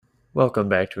Welcome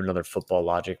back to another Football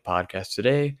Logic podcast.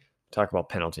 Today, talk about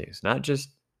penalties, not just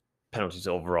penalties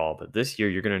overall, but this year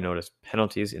you're going to notice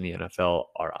penalties in the NFL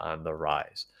are on the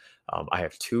rise. I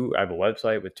have a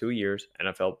website with 2 years,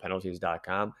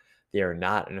 NFLpenalties.com. They are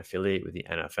not an affiliate with the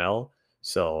NFL,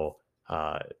 so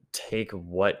uh, take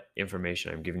what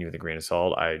information I'm giving you with a grain of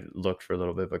salt. I looked for a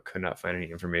little bit, but could not find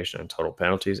any information on total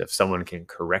penalties. If someone can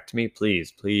correct me,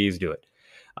 please do it.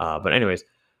 But anyways,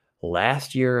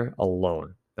 last year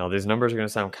alone. Now, these numbers are going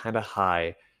to sound kind of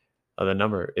high. The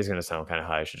number is going to sound kind of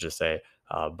high, I should just say,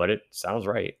 but it sounds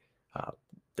right. Uh,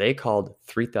 they called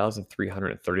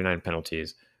 3,339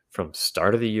 penalties from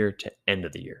start of the year to end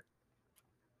of the year.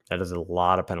 That is a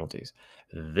lot of penalties.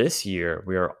 This year,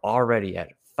 we are already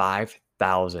at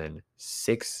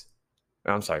 5,006.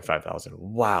 I'm sorry, 5,000.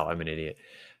 Wow, I'm an idiot.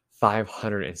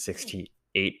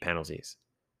 568 penalties.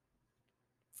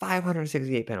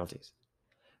 568 penalties.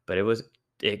 But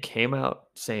it came out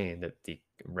saying that the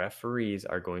referees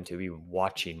are going to be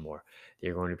watching more.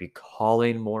 They're going to be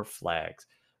calling more flags,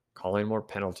 calling more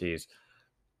penalties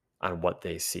on what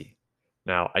they see.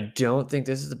 Now, I don't think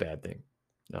this is a bad thing,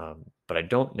 but I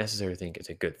don't necessarily think it's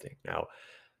a good thing. Now,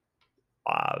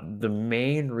 the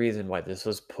main reason why this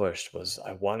was pushed was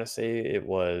I want to say it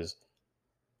was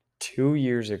 2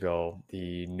 years ago,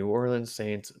 the New Orleans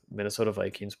Saints Minnesota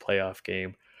Vikings playoff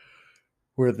game,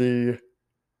 where the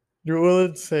New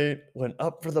Orleans Saint went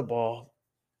up for the ball,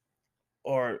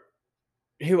 or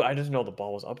I just know the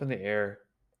ball was up in the air,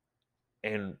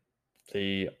 and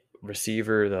the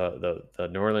receiver, the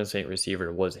New Orleans Saint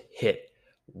receiver, was hit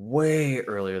way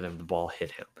earlier than the ball hit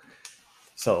him.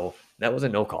 So that was a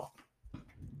no call.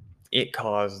 It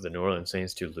caused the New Orleans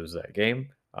Saints to lose that game,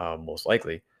 most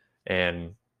likely,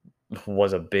 and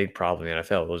was a big problem in the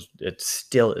NFL. It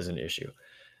still is an issue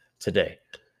today.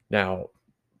 Now,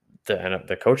 the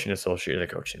the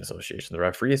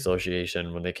referee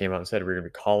association, when they came out and said we're going to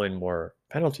be calling more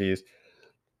penalties,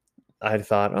 I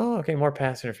thought, oh, okay, more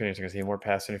pass interference. We're going to see more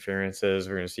pass interferences.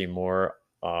 We're going to see more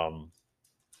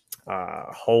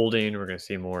holding. We're going to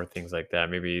see more things like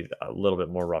that. Maybe a little bit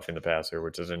more roughing the passer,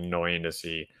 which is annoying to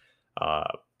see.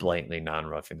 Blatantly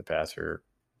non-roughing the passer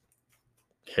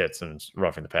hits and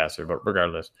roughing the passer. But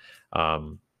regardless,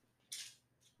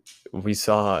 we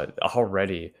saw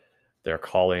already they're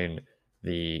calling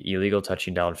the illegal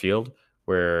touching downfield,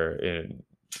 where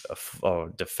a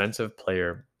defensive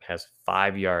player has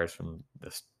 5 yards from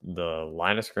the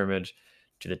line of scrimmage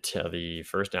to the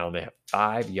first down. They have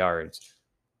 5 yards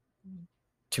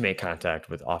to make contact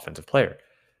with offensive player,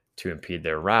 to impede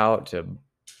their route, to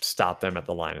stop them at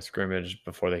the line of scrimmage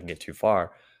before they can get too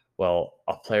far. Well,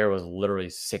 a player was literally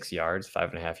 6 yards,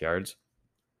 5.5 yards,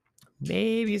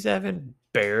 maybe seven,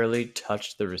 barely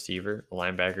touched the receiver, the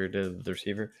linebacker to the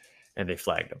receiver, and they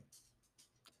flagged him.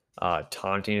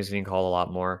 Taunting is getting called a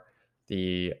lot more.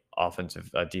 The defensive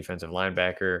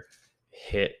linebacker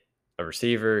hit a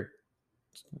receiver,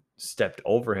 stepped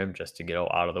over him just to get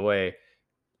out of the way.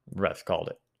 Refs called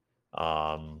it.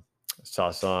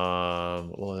 Saw some.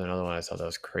 What was another one I saw that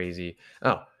was crazy?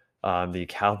 Oh, the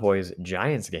Cowboys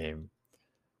Giants game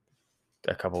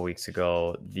a couple weeks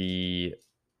ago. The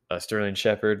Sterling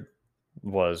Shepard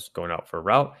was going out for a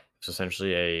route. It was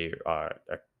essentially a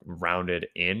rounded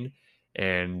in,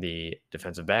 and the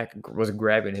defensive back was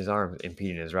grabbing his arm,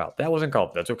 impeding his route. That wasn't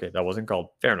called. That's okay. That wasn't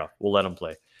called. Fair enough. We'll let him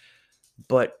play.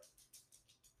 But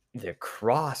the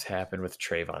cross happened with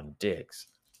Trayvon Diggs.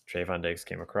 Trayvon Diggs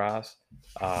came across.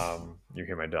 You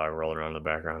hear my dog rolling around in the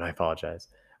background. I apologize.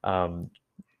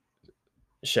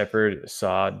 Shepard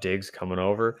saw Diggs coming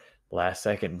over, last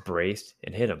second braced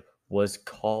and hit him. Was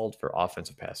called for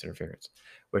offensive pass interference,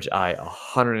 which I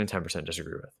 110%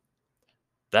 disagree with.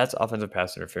 That's offensive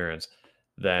pass interference.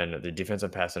 Then the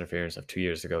defensive pass interference of 2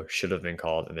 years ago should have been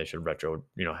called, and they should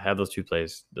have those two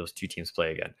teams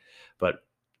play again. But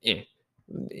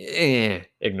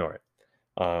ignore it.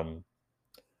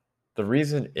 The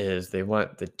reason is they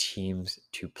want the teams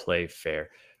to play fair.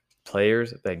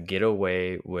 Players that get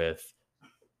away with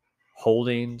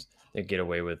holdings, that get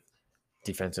away with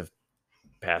defensive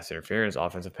pass interference,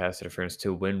 offensive pass interference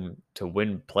to win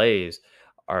plays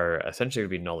are essentially going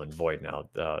to be null and void now.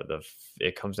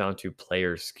 It comes down to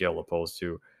player skill opposed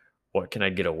to what can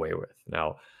I get away with.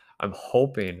 Now, I'm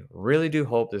hoping, really do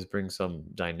hope this brings some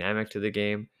dynamic to the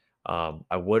game.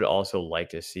 I would also like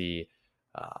to see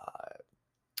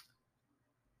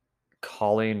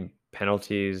calling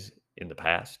penalties in the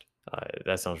past.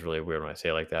 That sounds really weird when I say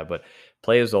it like that, but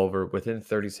play is over within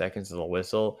 30 seconds of the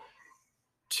whistle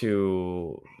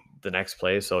to the next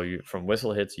play. So from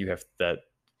whistle hits, you have the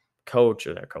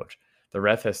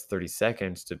ref has 30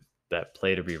 seconds to that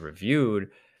play to be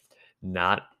reviewed,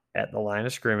 not at the line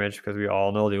of scrimmage because we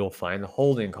all know they will find the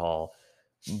holding call,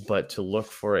 but to look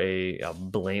for a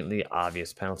blatantly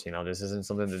obvious penalty. Now, this isn't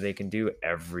something that they can do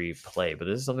every play, but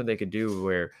this is something they could do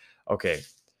where, okay,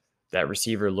 that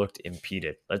receiver looked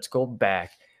impeded. Let's go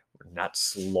back. We're not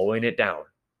slowing it down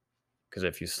because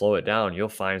if you slow it down, you'll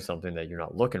find something that you're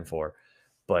not looking for.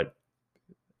 But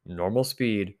normal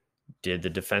speed, did the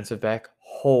defensive back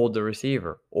hold the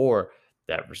receiver, or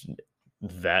that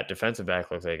that defensive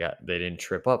back looks like they didn't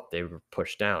trip up, they were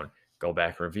pushed down. Go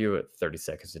back and review it. 30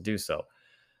 seconds to do so.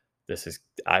 This is,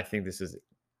 I think, this is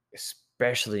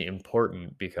especially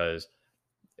important because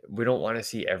we don't want to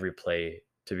see every play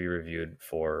to be reviewed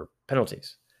for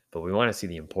penalties, but we want to see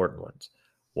the important ones.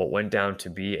 What went down to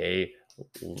be a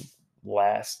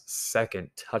last second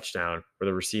touchdown where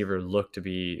the receiver looked to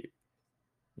be,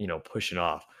 pushing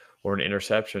off, or an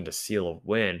interception to seal a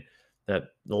win that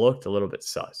looked a little bit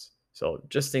sus. So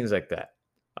just things like that.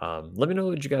 Let me know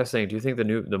what you guys think. Do you think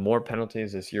the more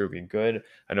penalties this year would be good?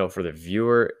 I know for the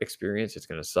viewer experience, it's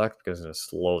going to suck because it's going to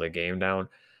slow the game down,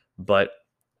 but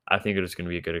I think it is going to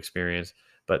be a good experience.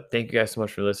 But thank you guys so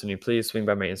much for listening. Please swing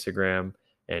by my Instagram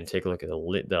and take a look at the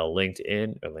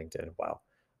LinkedIn. Wow,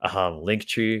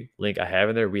 Linktree link I have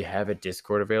in there. We have a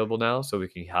Discord available now, so we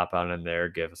can hop on in there,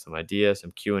 give us some ideas,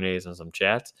 some Q&As, and some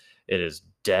chats. It is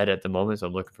dead at the moment, so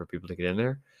I'm looking for people to get in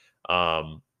there.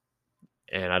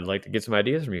 And I'd like to get some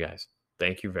ideas from you guys.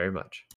 Thank you very much.